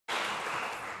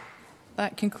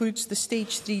That concludes the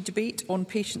Stage 3 debate on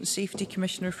Patient Safety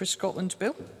Commissioner for Scotland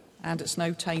Bill, and it's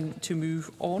now time to move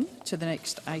on to the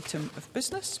next item of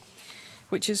business,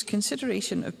 which is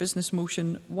consideration of Business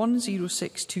Motion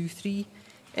 10623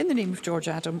 in the name of George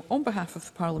Adam on behalf of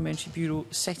the Parliamentary Bureau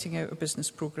setting out a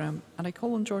business programme. And I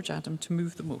call on George Adam to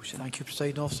move the motion. Thank you,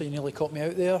 Presiding Officer. You nearly caught me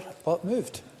out there, but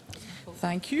moved.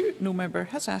 Thank you. No member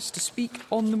has asked to speak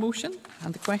on the motion,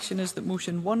 and the question is that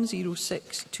motion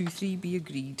 10623 be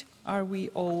agreed. Are we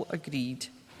all agreed?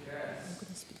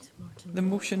 Yes. The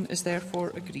motion is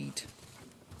therefore agreed.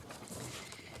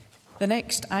 The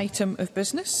next item of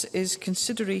business is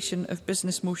consideration of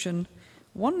Business Motion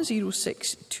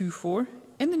 10624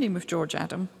 in the name of George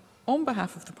Adam on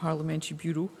behalf of the Parliamentary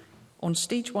Bureau on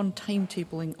Stage 1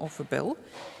 timetabling of a bill.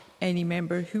 Any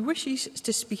member who wishes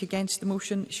to speak against the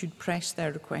motion should press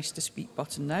their request to speak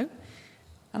button now.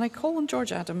 And I call on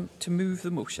George Adam to move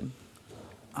the motion.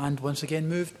 And once again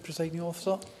moved, Presiding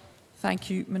Officer. Thank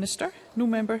you, Minister. No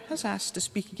member has asked to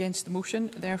speak against the motion.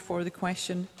 Therefore, the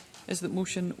question is that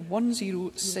motion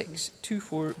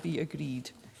 10624 be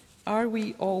agreed. Are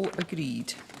we all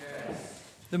agreed? Yes.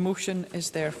 The motion is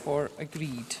therefore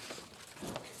agreed.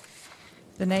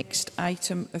 The next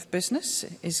item of business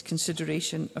is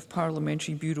consideration of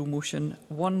Parliamentary Bureau Motion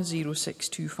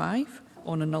 10625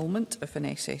 on annulment of an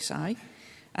SSI,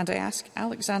 and I ask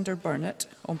Alexander Burnett,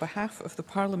 on behalf of the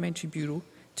Parliamentary Bureau,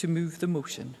 to move the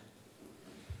motion.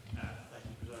 Thank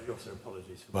you, Presiding Officer.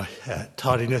 Apologies for my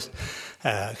tardiness.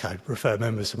 I refer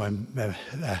members to my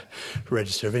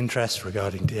register of interest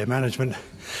regarding deer management,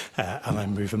 and I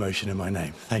move a motion in my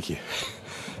name. Thank you.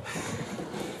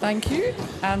 Thank you.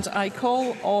 And I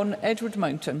call on Edward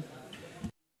Mountain.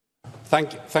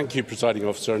 Thank you, Presiding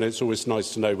Officer. And it's always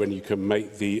nice to know when you can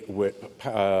make the whip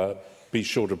be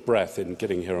short of breath in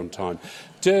getting here on time.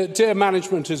 Deer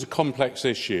management is a complex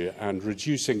issue, and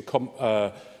reducing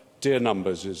deer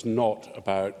numbers is not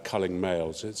about culling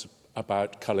males. It's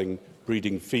about culling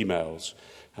breeding females.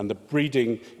 And the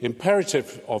breeding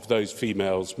imperative of those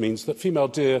females means that female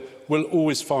deer will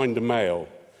always find a male,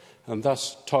 and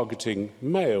thus targeting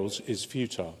males is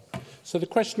futile. So the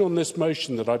question on this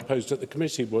motion that I posed at the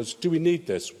committee was, do we need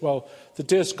this? Well, the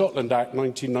Deer Scotland Act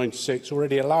 1996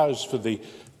 already allows for the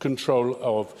control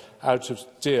of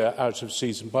deer out of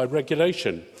season by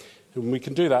regulation. And we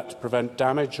can do that to prevent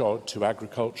damage to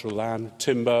agricultural land,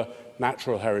 timber,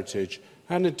 natural heritage,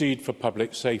 and indeed for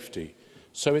public safety.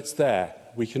 So it's there.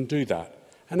 We can do that.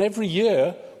 And every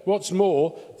year, what's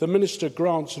more, the Minister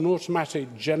grants an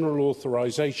automatic general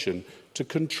authorisation to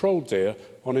control deer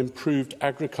on improved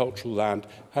agricultural land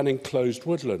and enclosed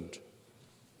woodland.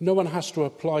 No one has to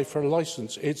apply for a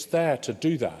licence. It's there to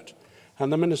do that.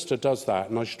 And the Minister does that.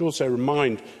 And I should also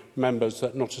remind members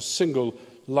that not a single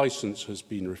licence has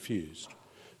been refused.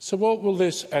 So what will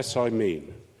this SI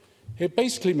mean? It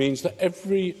basically means that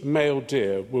every male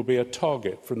deer will be a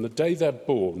target from the day they're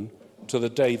born to the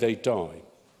day they die.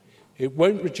 It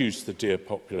won't reduce the deer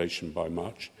population by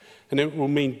much, and it will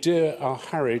mean deer are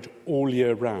harried all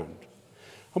year round.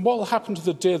 And what will happen to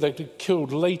the deer that are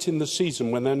killed late in the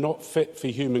season when they're not fit for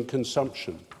human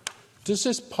consumption? Does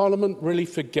this Parliament really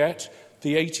forget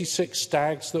the 86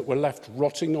 stags that were left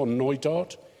rotting on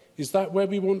Knoydart? Is that where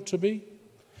we want to be?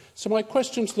 So my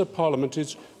question to the Parliament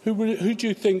is, who do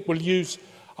you think will use...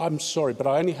 I'm sorry, but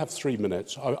I only have 3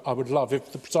 minutes. I would love,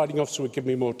 if the Presiding Officer would give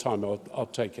me more time, I'll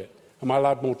take it. Am I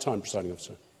allowed more time, Presiding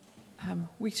Officer?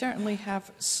 We certainly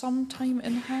have some time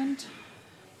in hand.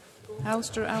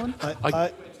 Alistair Allen.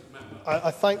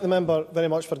 I thank the member very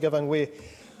much for giving way.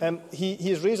 He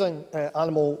is raising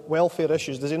animal welfare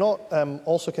issues. Does he not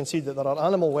also concede that there are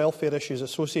animal welfare issues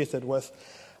associated with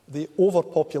the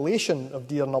overpopulation of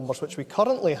deer numbers which we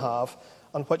currently have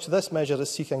and which this measure is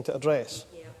seeking to address?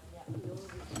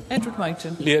 Edward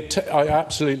Mountain. I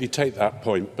absolutely take that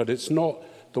point, but it's not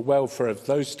the welfare of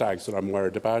those stags that I'm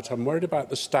worried about. I'm worried about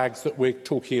the stags that we're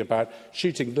talking about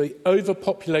shooting. The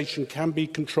overpopulation can be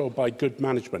controlled by good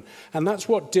management, and that's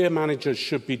what deer managers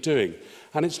should be doing.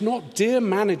 And it's not deer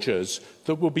managers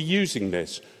that will be using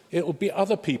this. It will be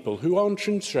other people who aren't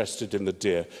interested in the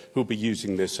deer who will be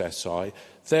using this SI.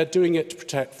 They're doing it to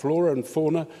protect flora and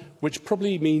fauna, which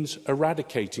probably means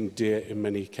eradicating deer in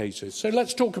many cases. So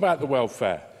let's talk about the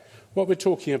welfare. What we're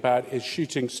talking about is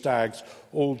shooting stags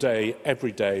all day,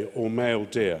 every day, or male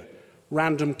deer.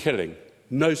 Random killing,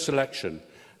 no selection.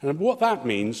 And what that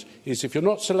means is if you're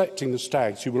not selecting the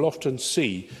stags, you will often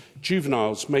see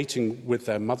juveniles mating with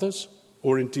their mothers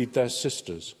or indeed their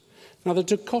sisters. Now, the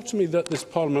dichotomy that this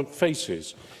Parliament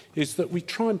faces is that we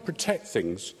try and protect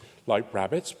things like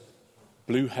rabbits,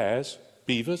 blue hares,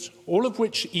 beavers, all of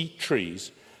which eat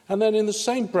trees, And then in the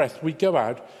same breath, we go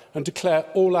out and declare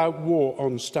all-out war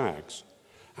on stags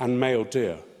and male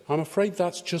deer. I'm afraid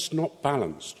that's just not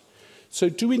balanced. So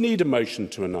do we need a motion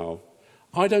to annul?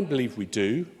 I don't believe we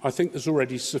do. I think there's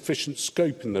already sufficient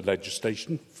scope in the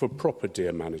legislation for proper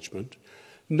deer management.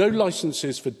 No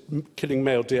licences for killing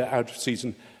male deer out of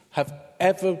season have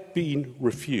ever been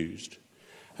refused.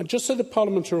 And just so the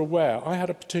Parliament are aware, I had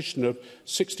a petition of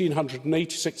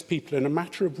 1,686 people in a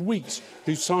matter of weeks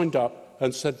who signed up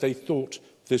and said they thought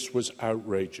this was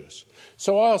outrageous.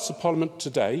 So I ask the Parliament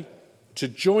today to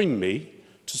join me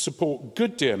to support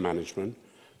good deer management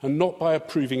and not by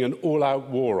approving an all-out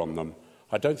war on them.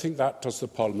 I don't think that does the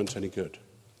Parliament any good.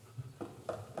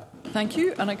 Thank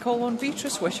you. And I call on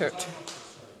Beatrice Wishart.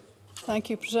 Thank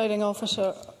you, Presiding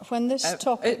Officer. When this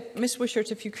topic... Ms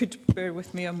Wishart, if you could bear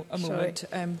with me a moment.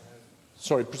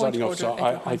 Sorry, Presiding Officer,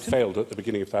 I failed at the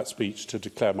beginning of that speech to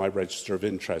declare my register of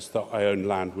interest that I own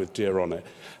land with deer on it.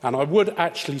 And I would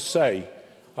actually say,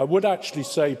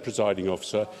 Presiding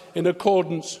Officer, in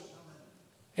accordance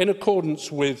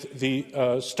with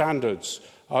the standards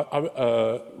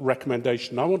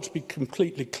recommendation, I want to be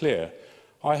completely clear.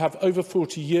 I have over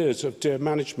 40 years of deer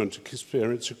management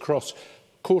experience across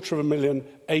 250,000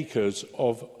 acres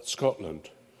of Scotland.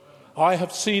 I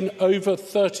have seen over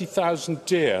 30,000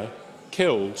 deer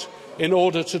killed in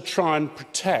order to try and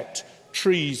protect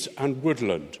trees and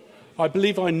woodland. I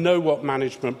believe I know what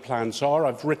management plans are.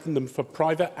 I've written them for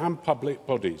private and public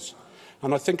bodies.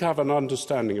 And I think I have an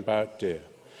understanding about deer.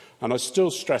 And I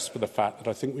still stress for the fact that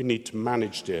I think we need to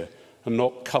manage deer and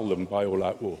not cull them by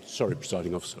all-out war. Sorry,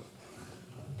 Presiding Officer.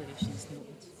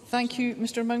 Thank you,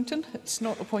 Mr Mountain. It's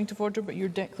not a point of order, but your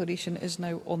declaration is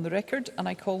now on the record, and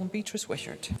I call on Beatrice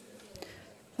Wishart.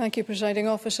 Thank you, Presiding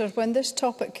Officer. When this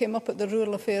topic came up at the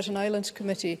Rural Affairs and Islands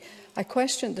Committee, I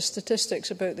questioned the statistics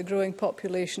about the growing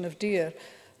population of deer,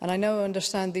 and I now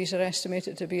understand these are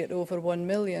estimated to be at over 1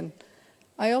 million.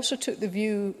 I also took the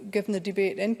view, given the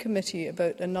debate in committee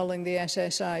about annulling the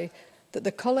SSI, that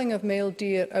the culling of male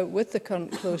deer out with the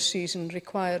current close season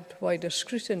required wider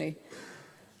scrutiny.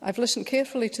 I've listened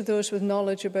carefully to those with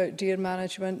knowledge about deer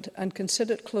management and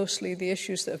considered closely the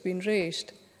issues that have been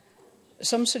raised.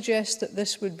 Some suggest that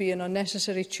this would be an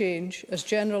unnecessary change, as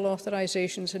general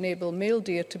authorisations enable male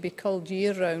deer to be culled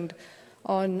year-round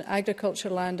on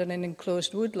agricultural land and in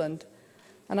enclosed woodland.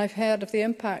 And I've heard of the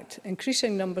impact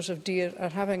increasing numbers of deer are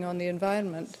having on the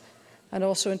environment, and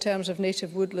also in terms of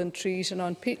native woodland trees and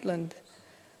on peatland.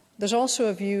 There's also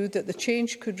a view that the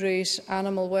change could raise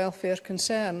animal welfare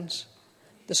concerns.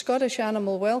 The Scottish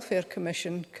Animal Welfare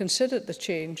Commission considered the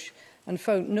change and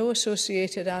found no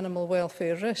associated animal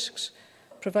welfare risks,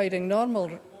 providing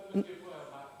normal...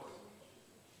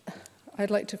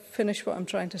 I'd like to finish what I'm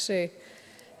trying to say.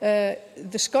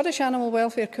 The Scottish Animal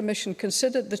Welfare Commission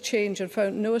considered the change and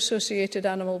found no associated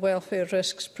animal welfare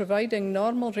risks, providing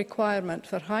normal requirement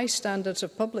for high standards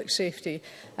of public safety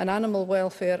and animal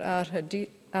welfare are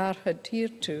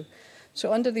adhered to.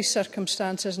 So under these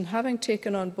circumstances, and having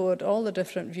taken on board all the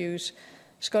different views,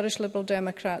 Scottish Liberal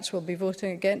Democrats will be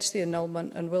voting against the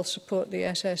annulment and will support the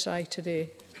SSI today.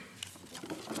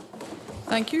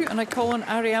 Thank you, and I call on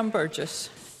Ariane Burgess.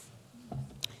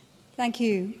 Thank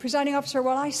you. Presiding Officer,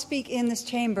 while I speak in this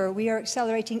chamber, we are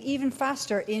accelerating even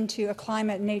faster into a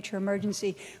climate and nature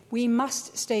emergency. We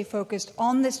must stay focused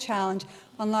on this challenge,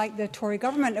 unlike the Tory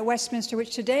government at Westminster,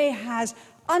 which today has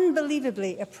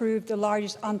unbelievably approved the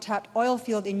largest untapped oil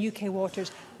field in UK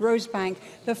waters, Rosebank.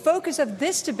 The focus of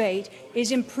this debate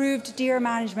is improved deer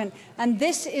management, and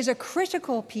this is a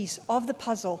critical piece of the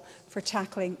puzzle for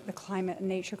tackling the climate and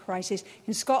nature crisis.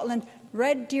 In Scotland,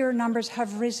 red deer numbers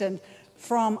have risen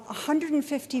from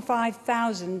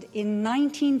 155,000 in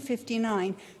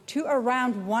 1959 to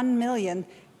around 1 million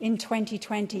in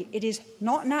 2020. It is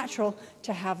not natural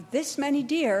to have this many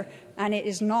deer, and it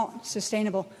is not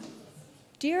sustainable.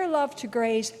 Deer love to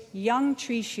graze young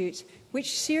tree shoots,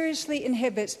 which seriously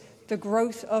inhibits the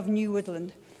growth of new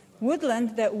woodland.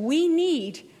 Woodland that we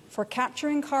need for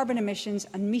capturing carbon emissions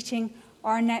and meeting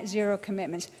our net zero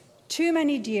commitments. Too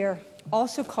many deer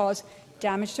also cause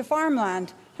damage to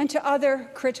farmland and to other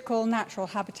critical natural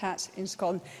habitats in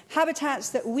Scotland,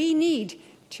 habitats that we need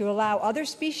to allow other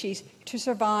species to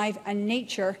survive and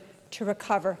nature to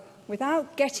recover.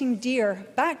 Without getting deer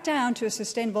back down to a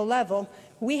sustainable level,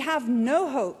 we have no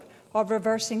hope of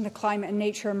reversing the climate and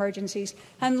nature emergencies.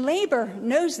 And Labour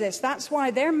knows this. That's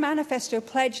why their manifesto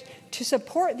pledged to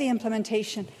support the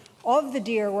implementation of the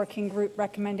Deer Working Group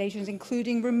recommendations,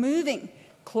 including removing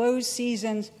closed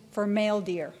seasons for male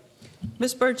deer.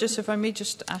 Ms Burgess, if I may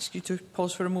just ask you to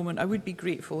pause for a moment, I would be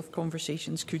grateful if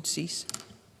conversations could cease.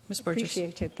 Ms Burgess.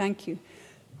 Appreciated. Thank you.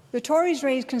 The Tories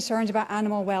raised concerns about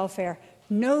animal welfare.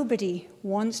 Nobody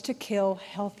wants to kill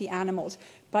healthy animals,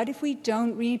 but if we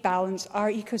don't rebalance our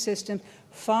ecosystem,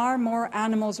 far more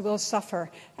animals will suffer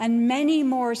and many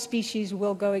more species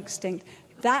will go extinct.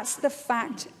 That's the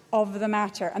fact of the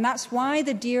matter, and that's why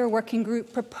the Deer Working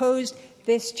Group proposed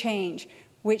this change,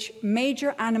 which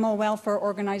major animal welfare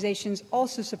organisations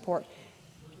also support.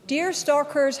 Deer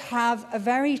stalkers have a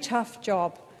very tough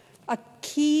job, a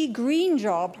key green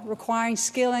job requiring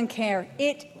skill and care.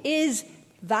 It is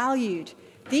valued.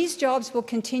 These jobs will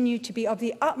continue to be of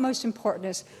the utmost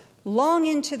importance long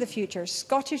into the future.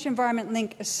 Scottish Environment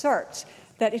Link asserts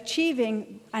that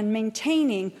achieving and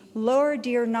maintaining lower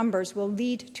deer numbers will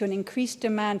lead to an increased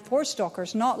demand for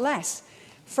stalkers, not less.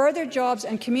 Further jobs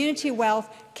and community wealth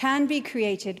can be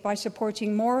created by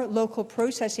supporting more local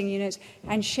processing units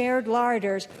and shared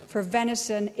larders for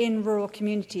venison in rural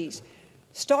communities.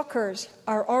 Stalkers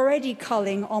are already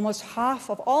culling almost half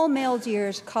of all male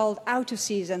deer culled out of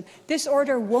season. This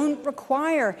order won't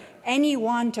require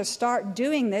anyone to start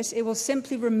doing this. It will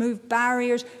simply remove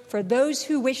barriers for those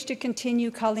who wish to continue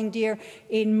culling deer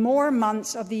in more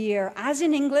months of the year, as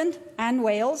in England and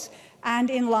Wales, and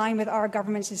in line with our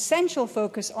government's essential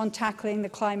focus on tackling the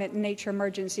climate and nature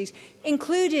emergencies,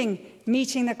 including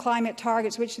meeting the climate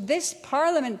targets which this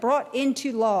Parliament brought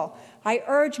into law. I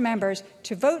urge members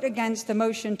to vote against the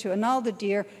motion to annul the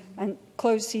deer and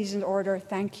close season order.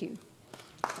 Thank you.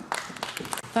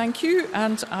 Thank you.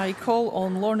 And I call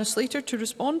on Lorna Slater to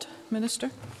respond. Minister.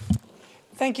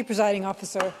 Thank you, Presiding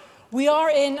Officer. We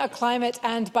are in a climate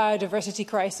and biodiversity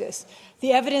crisis.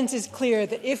 The evidence is clear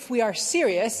that if we are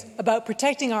serious about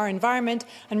protecting our environment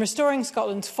and restoring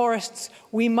Scotland's forests,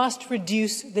 we must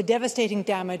reduce the devastating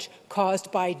damage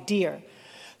caused by deer.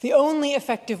 The only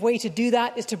effective way to do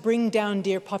that is to bring down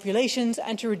deer populations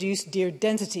and to reduce deer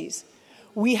densities.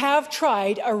 We have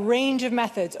tried a range of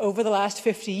methods over the last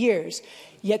 50 years,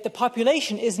 yet the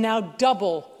population is now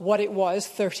double what it was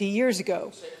 30 years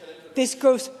ago. This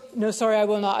growth... No, sorry, I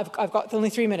will not. I've got only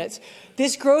 3 minutes.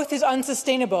 This growth is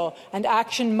unsustainable and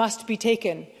action must be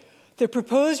taken. The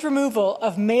proposed removal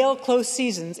of male close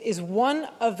seasons is one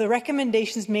of the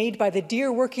recommendations made by the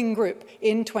Deer Working Group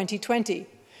in 2020.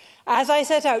 As I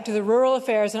set out to the Rural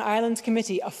Affairs and Islands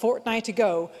Committee a fortnight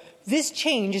ago, this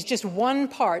change is just one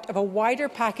part of a wider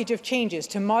package of changes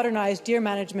to modernise deer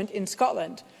management in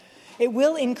Scotland. It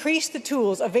will increase the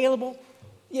tools available...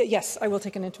 Yes, I will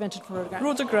take an intervention from Rhoda Grant.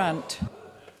 Rhoda Grant.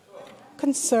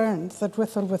 Concerned that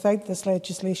with or without this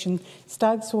legislation,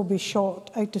 stags will be shot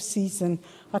out of season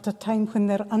at a time when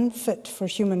they're unfit for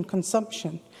human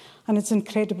consumption, and it's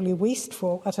incredibly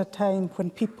wasteful at a time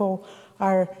when people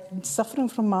are suffering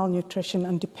from malnutrition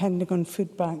and depending on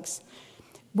food banks.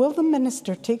 Will the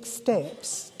Minister take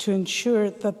steps to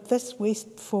ensure that this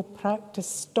wasteful practice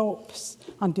stops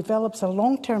and develops a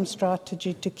long-term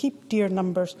strategy to keep deer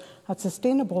numbers at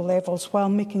sustainable levels while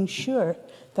making sure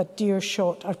that deer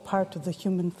shot are part of the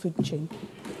human food chain?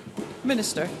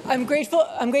 Minister. I'm grateful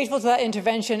to that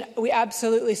intervention. We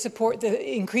absolutely support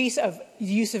the increase of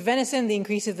use of venison, the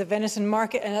increase of the venison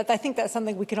market, and I think that's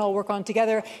something we can all work on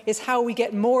together, is how we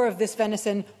get more of this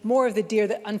venison, more of the deer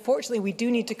that unfortunately we do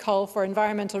need to cull for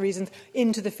environmental reasons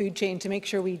into the food chain to make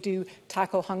sure we do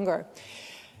tackle hunger.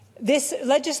 This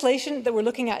legislation that we're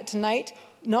looking at tonight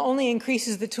not only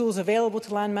increases the tools available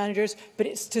to land managers, but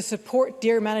it's to support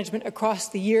deer management across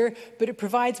the year, but it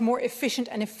provides more efficient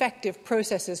and effective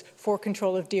processes for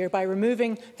control of deer by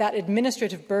removing that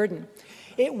administrative burden.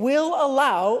 It will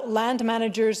allow land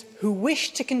managers who wish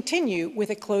to continue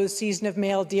with a closed season of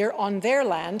male deer on their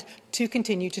land to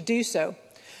continue to do so.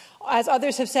 As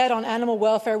others have said on animal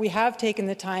welfare, we have taken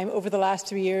the time over the last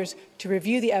 3 years to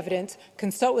review the evidence,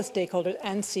 consult with stakeholders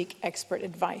and seek expert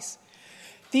advice.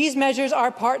 These measures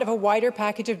are part of a wider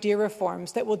package of deer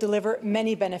reforms that will deliver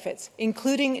many benefits,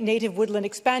 including native woodland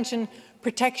expansion,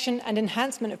 protection and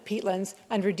enhancement of peatlands,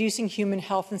 and reducing human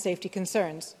health and safety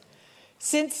concerns.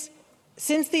 Since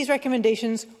these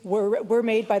recommendations were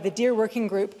made by the Deer Working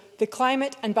Group, the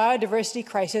climate and biodiversity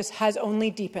crisis has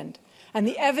only deepened, and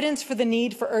the evidence for the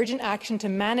need for urgent action to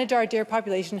manage our deer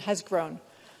population has grown.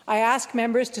 I ask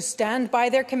members to stand by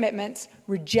their commitments,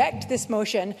 reject this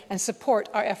motion and support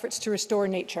our efforts to restore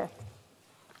nature.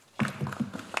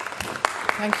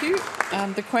 Thank you.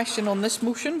 And the question on this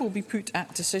motion will be put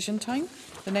at decision time.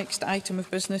 The next item of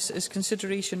business is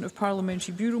consideration of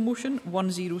Parliamentary Bureau Motion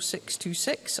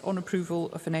 10626 on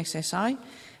approval of an SSI.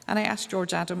 And I ask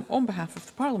George Adam, on behalf of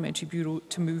the Parliamentary Bureau,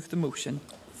 to move the motion.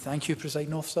 Thank you,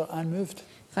 Presiding Officer, and moved.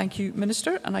 Thank you,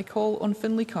 Minister. And I call on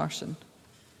Finlay Carson.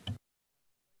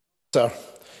 Sir,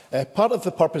 part of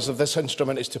the purpose of this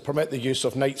instrument is to permit the use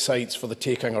of night sights for the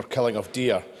taking or killing of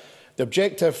deer. The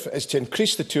objective is to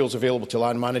increase the tools available to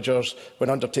land managers when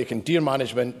undertaking deer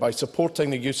management by supporting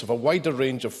the use of a wider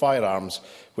range of firearms,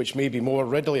 which may be more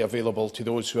readily available to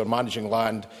those who are managing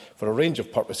land for a range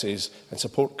of purposes, and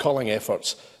support culling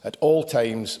efforts at all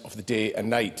times of the day and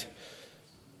night.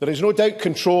 There is no doubt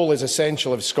control is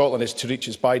essential if Scotland is to reach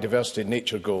its biodiversity and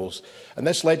nature goals, and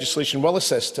this legislation will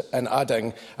assist in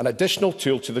adding an additional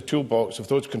tool to the toolbox of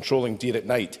those controlling deer at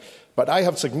night. But I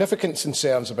have significant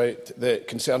concerns about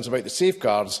the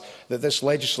safeguards that this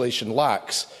legislation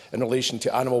lacks in relation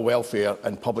to animal welfare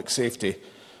and public safety.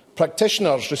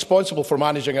 Practitioners responsible for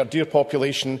managing our deer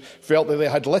population felt that they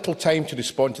had little time to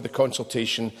respond to the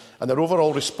consultation, and their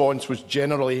overall response was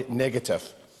generally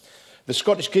negative. The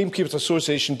Scottish Gamekeepers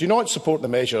Association do not support the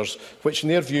measures, which in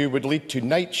their view would lead to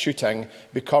night shooting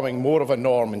becoming more of a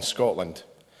norm in Scotland.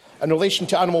 In relation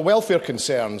to animal welfare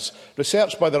concerns,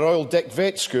 research by the Royal Dick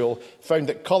Vet School found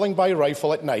that culling by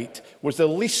rifle at night was the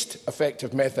least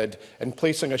effective method in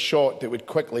placing a shot that would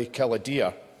quickly kill a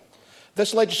deer.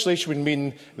 This legislation would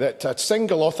mean that a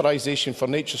single authorisation for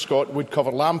Nature Scott would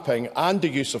cover lamping and the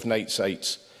use of night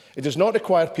sights. It does not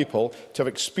require people to have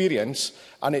experience,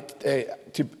 it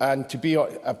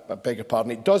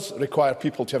does require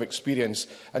people to have experience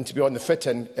and to be on the fit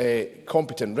and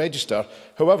competent register.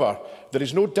 However, there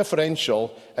is no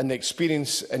differential in the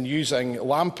experience in using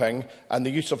lamping and the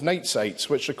use of night sights,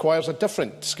 which requires a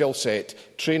different skill set,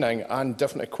 training and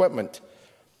different equipment.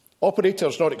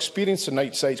 Operators not experienced in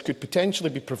night sights could potentially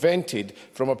be prevented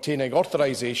from obtaining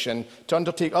authorisation to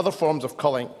undertake other forms of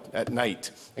culling at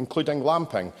night, including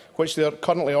lamping, which they are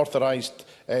currently authorised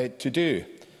to do.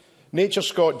 Nature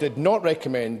Scott did not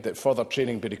recommend that further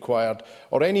training be required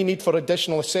or any need for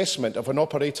additional assessment of an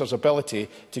operator's ability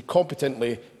to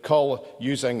competently cull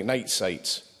using night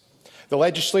sights. The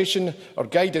legislation or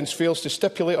guidance fails to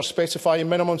stipulate or specify a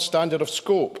minimum standard of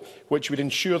scope, which would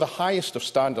ensure the highest of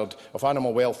standard of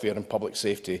animal welfare and public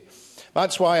safety.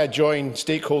 That's why I join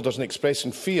stakeholders in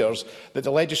expressing fears that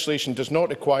the legislation does not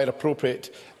require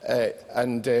appropriate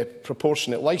and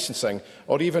proportionate licensing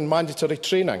or even mandatory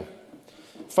training.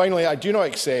 Finally, I do not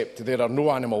accept that there are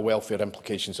no animal welfare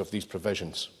implications of these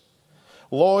provisions.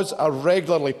 Laws are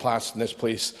regularly passed in this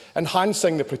place,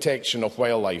 enhancing the protection of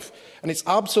wildlife. And it's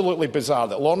absolutely bizarre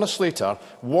that Lorna Slater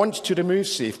wants to remove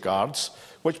safeguards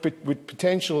which would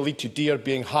potentially lead to deer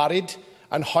being harried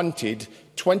and hunted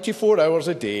 24 hours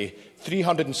a day,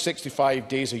 365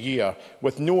 days a year,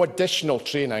 with no additional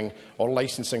training or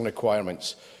licensing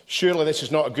requirements. Surely this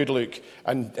is not a good look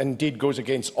and indeed goes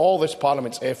against all this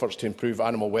Parliament's efforts to improve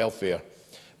animal welfare.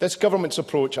 This government's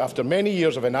approach, after many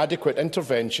years of inadequate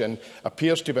intervention,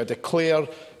 appears to be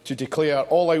to declare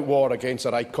all-out war against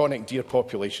our iconic deer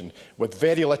population, with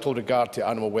very little regard to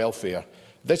animal welfare.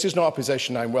 This is not a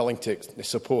position I am willing to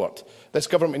support. This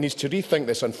government needs to rethink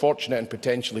this unfortunate and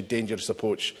potentially dangerous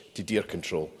approach to deer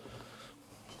control.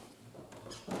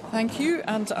 Thank you,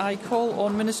 and I call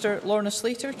on Minister Lorna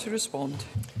Slater to respond.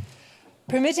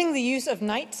 Permitting the use of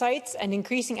night sights and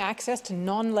increasing access to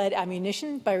non-lead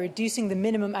ammunition by reducing the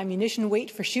minimum ammunition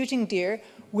weight for shooting deer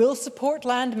will support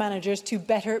land managers to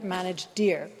better manage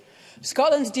deer.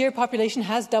 Scotland's deer population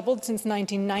has doubled since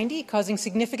 1990, causing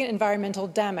significant environmental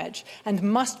damage, and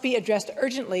must be addressed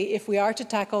urgently if we are to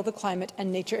tackle the climate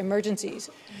and nature emergencies.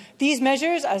 These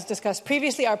measures, as discussed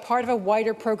previously, are part of a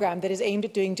wider programme that is aimed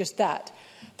at doing just that.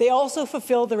 They also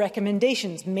fulfil the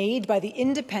recommendations made by the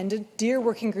Independent Deer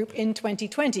Working Group in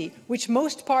 2020, which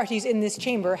most parties in this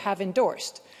chamber have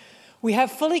endorsed. We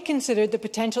have fully considered the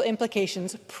potential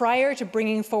implications prior to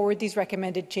bringing forward these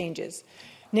recommended changes.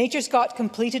 Nature Scott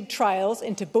completed trials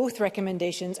into both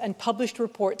recommendations and published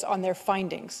reports on their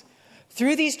findings.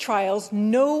 Through these trials,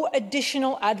 no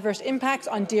additional adverse impacts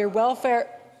on deer welfare.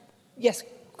 Yes,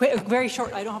 very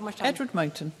short. I don't have much time. Edward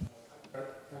Mountain.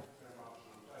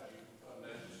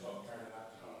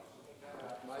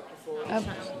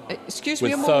 Excuse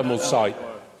me a moment. With thermal sight.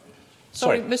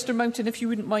 Sorry, Mr Mountain, if you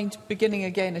wouldn't mind beginning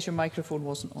again as your microphone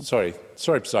wasn't on. Sorry,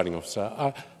 Presiding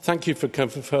Officer. Thank you for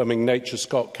confirming Nature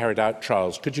Scott carried out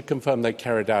trials. Could you confirm they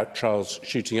carried out trials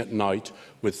shooting at night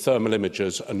with thermal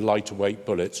imagers and lighter weight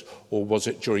bullets, or was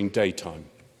it during daytime?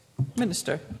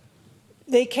 Minister.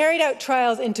 They carried out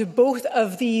trials into both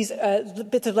of these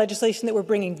bits of legislation that we're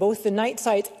bringing, both the night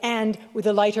sights and with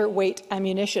the lighter weight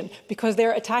ammunition, because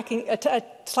they're attacking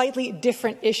slightly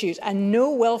different issues, and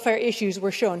no welfare issues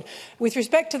were shown. With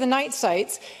respect to the night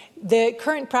sights, the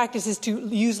current practice is to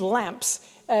use lamps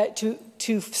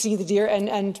to see the deer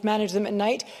and manage them at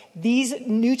night. These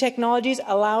new technologies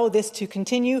allow this to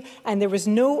continue, and there was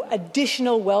no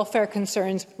additional welfare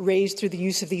concerns raised through the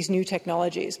use of these new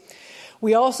technologies.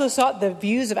 We also sought the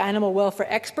views of animal welfare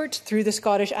experts through the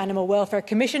Scottish Animal Welfare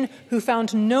Commission, who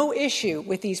found no issue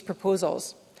with these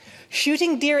proposals.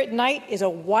 Shooting deer at night is a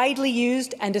widely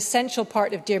used and essential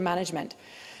part of deer management.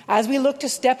 As we look to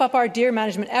step up our deer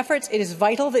management efforts, it is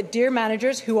vital that deer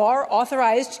managers who are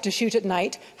authorised to shoot at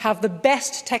night have the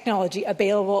best technology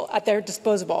available at their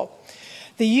disposal.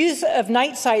 The use of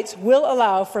night sights will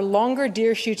allow for longer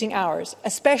deer shooting hours,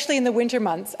 especially in the winter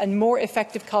months, and more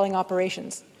effective culling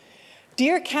operations.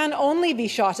 Deer can only be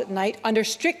shot at night under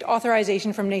strict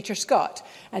authorisation from Nature Scot,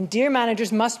 and deer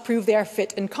managers must prove they are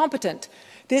fit and competent.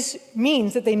 This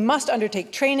means that they must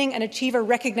undertake training and achieve a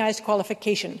recognised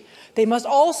qualification. They must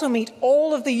also meet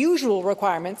all of the usual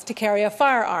requirements to carry a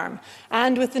firearm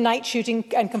and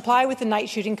comply with the night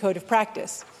shooting code of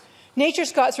practice. Nature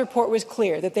Scot's report was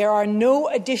clear that there are no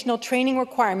additional training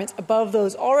requirements above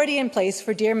those already in place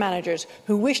for deer managers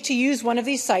who wish to use one of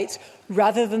these sites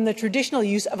rather than the traditional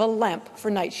use of a lamp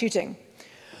for night shooting.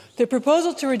 The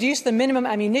proposal to reduce the minimum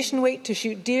ammunition weight to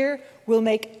shoot deer will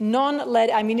make non-lead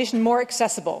ammunition more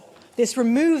accessible. This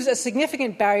removes a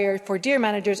significant barrier for deer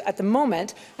managers at the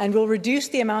moment and will reduce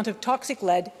the amount of toxic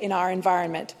lead in our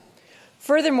environment.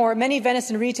 Furthermore, many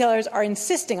venison retailers are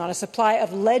insisting on a supply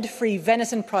of lead-free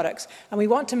venison products, and we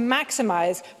want to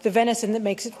maximise the venison that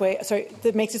makes its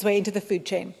way into the food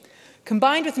chain.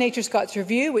 Combined with Nature Scot's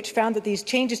review, which found that these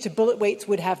changes to bullet weights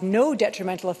would have no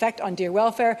detrimental effect on deer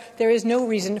welfare, there is no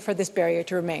reason for this barrier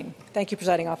to remain. Thank you,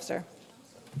 Presiding Officer.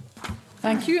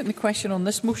 Thank you. And the question on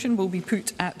this motion will be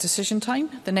put at decision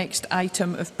time. The next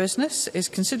item of business is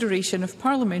consideration of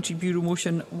Parliamentary Bureau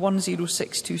Motion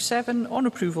 10627 on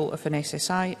approval of an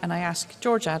SSI, and I ask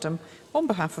George Adam, on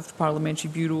behalf of the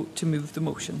Parliamentary Bureau, to move the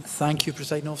motion. Thank you,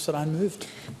 Presiding Officer, and moved.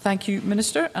 Thank you,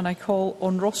 Minister, and I call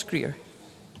on Ross Greer.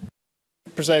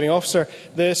 Presiding Officer,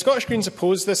 the Scottish Greens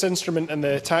oppose this instrument and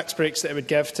the tax breaks that it would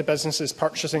give to businesses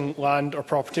purchasing land or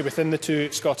property within the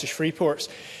two Scottish free ports.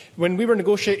 When we were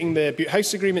negotiating the Butte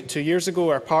House Agreement 2 years ago,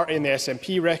 our party and the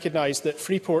SNP recognised that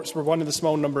free ports were one of the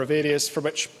small number of areas for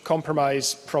which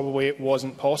compromise probably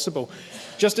wasn't possible.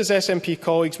 Just as SNP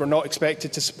colleagues were not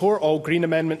expected to support all Green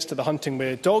amendments to the Hunting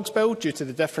with Dogs Bill due to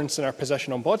the difference in our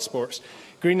position on blood sports,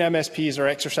 Green MSPs are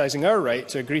exercising our right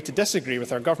to agree to disagree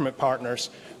with our government partners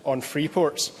on free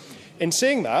ports. In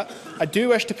saying that, I do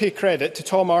wish to pay credit to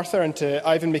Tom Arthur and to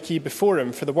Ivan McKee before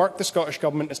him for the work the Scottish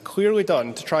Government has clearly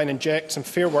done to try and inject some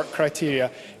fair work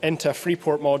criteria into a free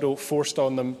port model forced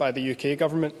on them by the UK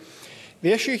Government.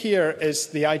 The issue here is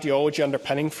the ideology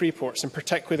underpinning free ports, and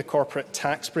particularly the corporate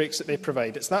tax breaks that they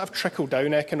provide. It's that of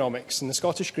trickle-down economics, and the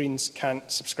Scottish Greens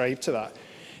can't subscribe to that.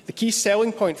 The key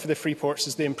selling point for the free ports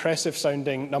is the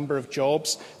impressive-sounding number of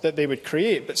jobs that they would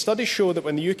create. But studies show that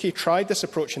when the UK tried this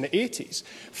approach in the 80s,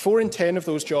 4 in 10 of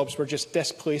those jobs were just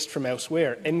displaced from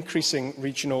elsewhere, increasing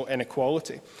regional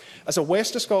inequality. As a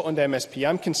West of Scotland MSP,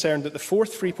 I'm concerned that the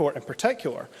fourth free port in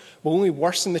particular will only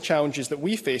worsen the challenges that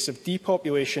we face of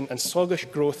depopulation and sluggish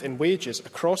growth in wages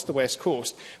across the West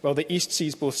Coast, while the East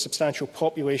sees both substantial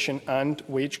population and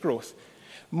wage growth.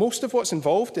 Most of what's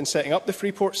involved in setting up the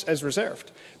free ports is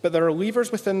reserved, but there are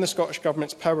levers within the Scottish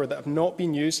Government's power that have not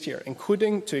been used here,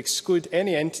 including to exclude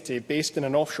any entity based in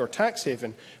an offshore tax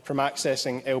haven from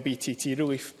accessing LBTT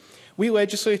relief. We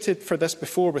legislated for this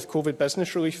before with COVID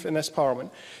business relief in this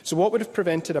Parliament, so what would have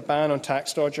prevented a ban on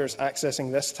tax dodgers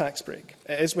accessing this tax break?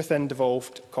 It is within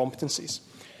devolved competencies.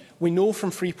 We know from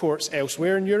free ports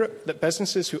elsewhere in Europe that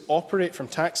businesses who operate from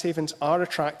tax havens are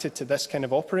attracted to this kind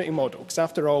of operating model, because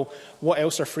after all, what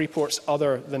else are free ports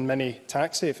other than mini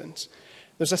tax havens?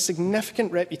 There's a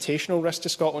significant reputational risk to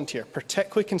Scotland here,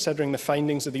 particularly considering the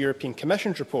findings of the European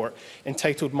Commission's report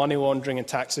entitled Money Laundering and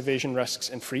Tax Evasion Risks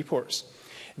in Free Ports.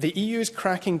 The EU is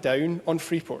cracking down on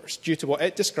free ports due to what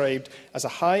it described as a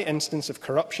high instance of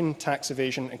corruption, tax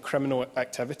evasion and criminal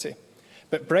activity.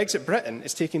 But Brexit Britain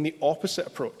is taking the opposite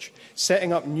approach,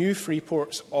 setting up new free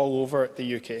ports all over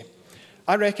the UK.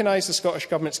 I recognise the Scottish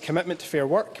Government's commitment to fair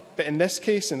work, but in this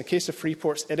case, in the case of free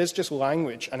ports, it is just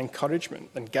language and encouragement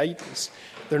and guidance.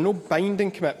 There are no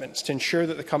binding commitments to ensure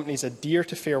that the companies adhere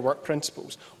to fair work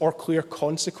principles or clear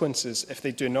consequences if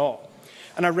they do not.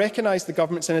 And I recognise the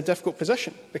Government's in a difficult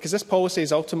position because this policy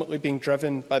is ultimately being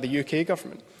driven by the UK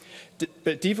Government.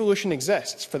 But devolution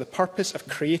exists for the purpose of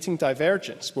creating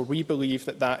divergence where we believe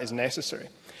that that is necessary.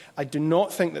 I do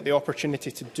not think that the opportunity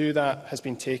to do that has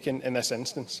been taken in this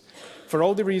instance. For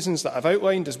all the reasons that I've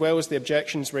outlined, as well as the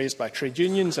objections raised by trade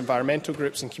unions, environmental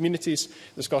groups and communities,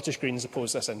 the Scottish Greens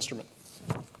oppose this instrument.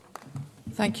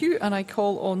 Thank you, and I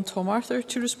call on Tom Arthur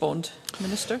to respond.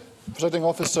 Minister. Presiding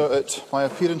Officer, at my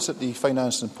appearance at the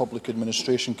Finance and Public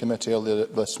Administration Committee earlier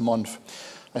this month,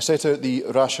 I set out the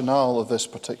rationale of this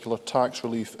particular tax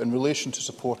relief in relation to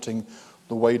supporting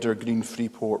the wider Green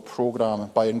Freeport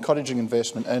programme by encouraging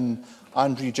investment in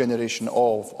and regeneration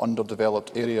of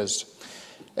underdeveloped areas.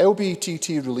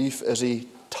 LBTT relief is a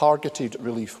targeted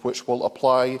relief which will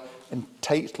apply in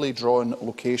tightly drawn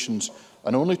locations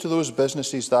and only to those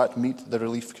businesses that meet the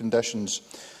relief conditions.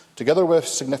 Together with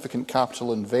significant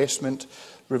capital investment,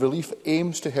 the relief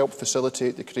aims to help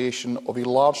facilitate the creation of a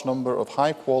large number of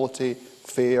high-quality,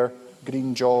 fair,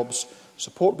 green jobs,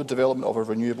 support the development of our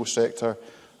renewable sector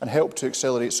and help to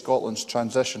accelerate Scotland's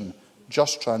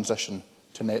just transition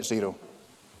to net zero.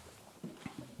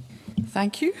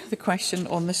 Thank you. The question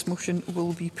on this motion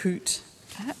will be put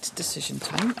at decision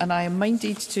time, and I am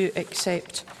minded to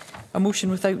accept a motion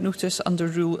without notice under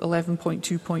Rule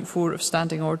 11.2.4 of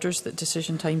Standing Orders that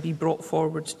decision time be brought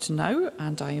forward to now,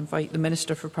 and I invite the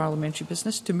Minister for Parliamentary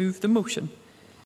Business to move the motion.